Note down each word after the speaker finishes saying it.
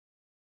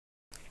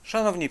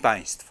Szanowni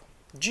Państwo,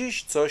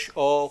 dziś coś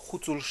o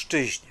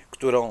Huculszczyźnie,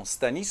 którą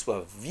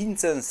Stanisław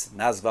Wincens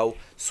nazwał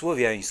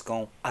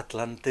słowiańską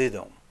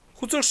Atlantydą.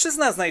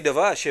 Huculszczyzna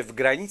znajdowała się w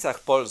granicach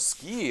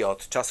Polski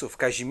od czasów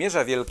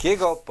Kazimierza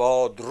Wielkiego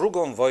po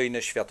II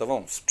wojnę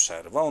światową z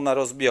przerwą na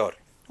rozbiory.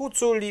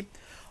 Huculi,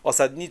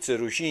 osadnicy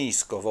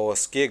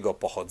rusińsko-wołoskiego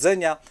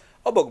pochodzenia,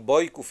 obok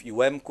Bojków i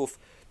Łemków,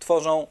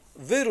 tworzą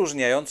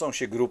wyróżniającą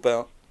się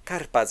grupę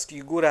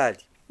karpackich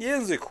górali.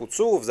 Język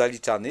Hucułów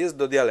zaliczany jest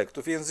do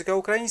dialektów języka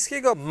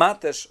ukraińskiego. Ma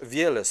też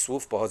wiele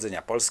słów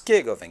pochodzenia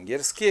polskiego,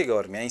 węgierskiego,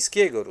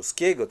 ormiańskiego,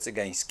 ruskiego,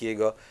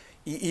 cygańskiego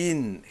i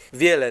innych.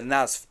 Wiele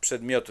nazw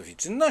przedmiotów i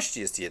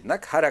czynności jest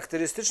jednak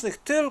charakterystycznych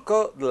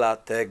tylko dla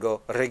tego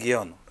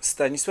regionu.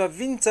 Stanisław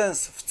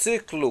Wincens w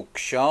cyklu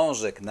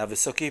książek na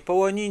Wysokiej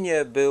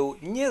Połoninie był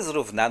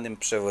niezrównanym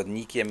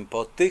przewodnikiem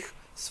po tych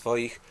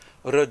swoich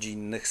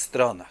rodzinnych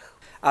stronach.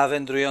 A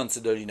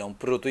wędrujący Doliną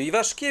Prutu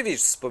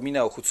Iwaszkiewicz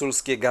wspominał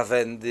huculskie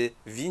gawędy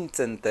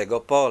Wincentego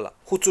Pola.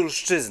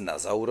 Huculszczyzna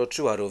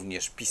zauroczyła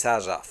również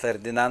pisarza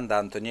Ferdynanda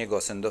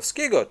Antoniego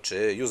Sendowskiego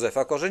czy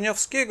Józefa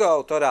Korzeniowskiego,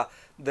 autora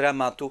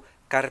dramatu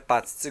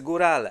Karpaccy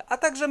Górale, a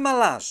także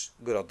malarzy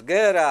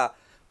Grodgera,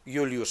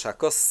 Juliusza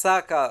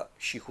Kossaka,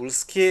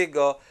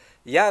 Sichulskiego,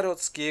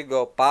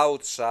 Jarockiego,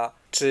 Pałtrza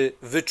czy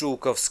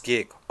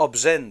Wyczółkowskiego.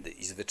 Obrzędy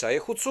i zwyczaje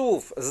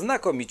Hucułów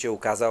znakomicie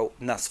ukazał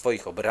na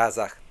swoich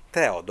obrazach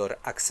Teodor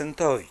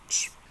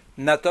Axentowicz.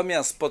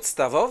 Natomiast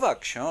podstawowa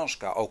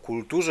książka o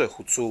kulturze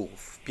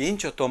Hucułów,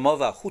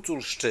 pięciotomowa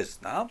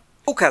Huculszczyzna,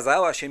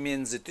 ukazała się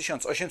między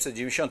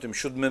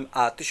 1897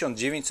 a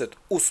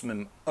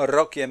 1908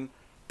 rokiem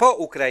po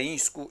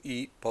ukraińsku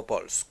i po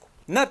polsku.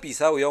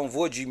 Napisał ją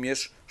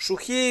Włodzimierz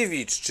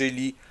Szuchiewicz,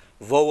 czyli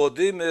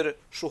Wołodymyr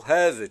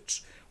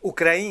Szuchewicz,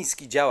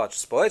 ukraiński działacz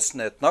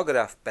społeczny,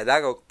 etnograf,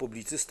 pedagog,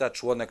 publicysta,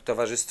 członek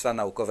Towarzystwa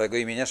Naukowego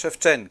imienia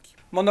Szewczenki.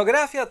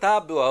 Monografia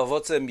ta była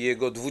owocem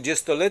jego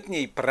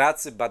 20-letniej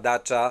pracy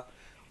badacza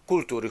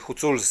kultury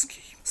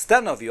huculskiej.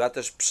 Stanowiła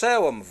też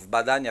przełom w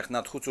badaniach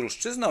nad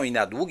Huculszczyzną i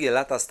na długie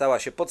lata stała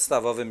się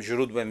podstawowym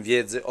źródłem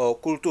wiedzy o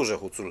kulturze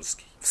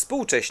huculskiej.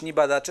 Współcześni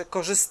badacze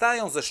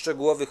korzystają ze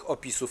szczegółowych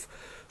opisów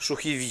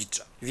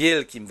Szuchiewicza.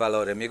 Wielkim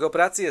walorem jego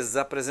pracy jest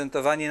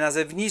zaprezentowanie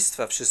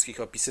nazewnictwa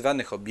wszystkich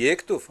opisywanych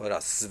obiektów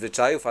oraz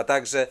zwyczajów, a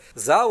także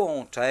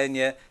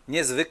załączenie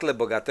niezwykle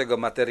bogatego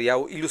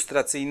materiału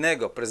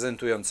ilustracyjnego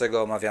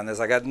prezentującego omawiane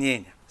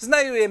zagadnienia.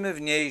 Znajdujemy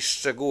w niej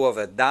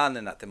szczegółowe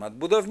dane na temat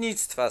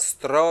budownictwa,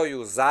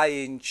 stroju,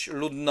 zajęć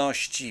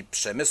ludności,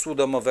 przemysłu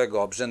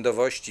domowego,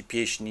 obrzędowości,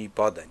 pieśni i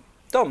podań.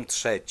 Tom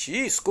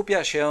trzeci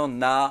skupia się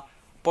na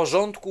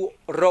porządku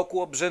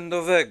roku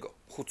obrzędowego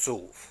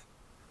Hucułów.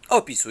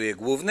 Opisuje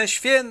główne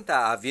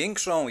święta, a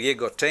większą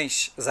jego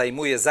część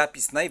zajmuje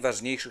zapis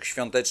najważniejszych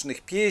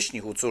świątecznych pieśni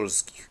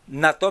huculskich.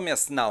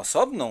 Natomiast na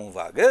osobną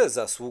uwagę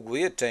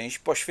zasługuje część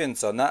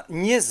poświęcona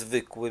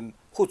niezwykłym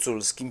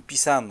huculskim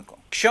pisankom.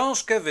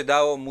 Książkę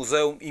wydało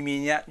Muzeum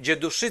imienia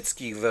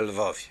Dzieduszyckich w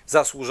Lwowie.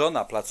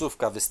 Zasłużona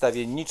placówka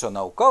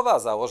wystawienniczo-naukowa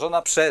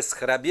założona przez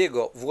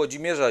hrabiego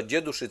Włodzimierza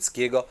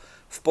Dzieduszyckiego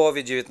w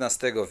połowie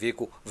XIX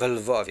wieku w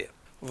Lwowie.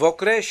 W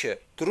okresie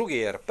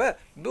II RP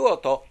było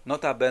to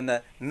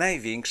notabene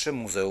największe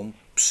muzeum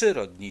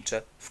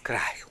przyrodnicze w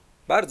kraju.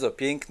 Bardzo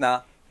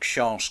piękna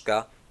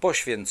książka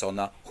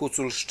poświęcona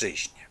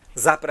Huculszczyźnie.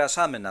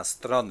 Zapraszamy na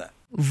stronę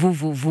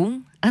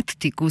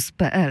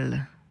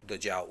www.atticus.pl do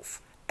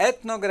działów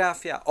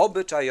etnografia,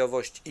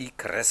 obyczajowość i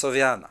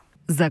kresowiana.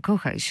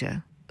 Zakochaj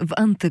się w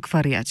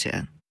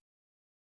antykwariacie.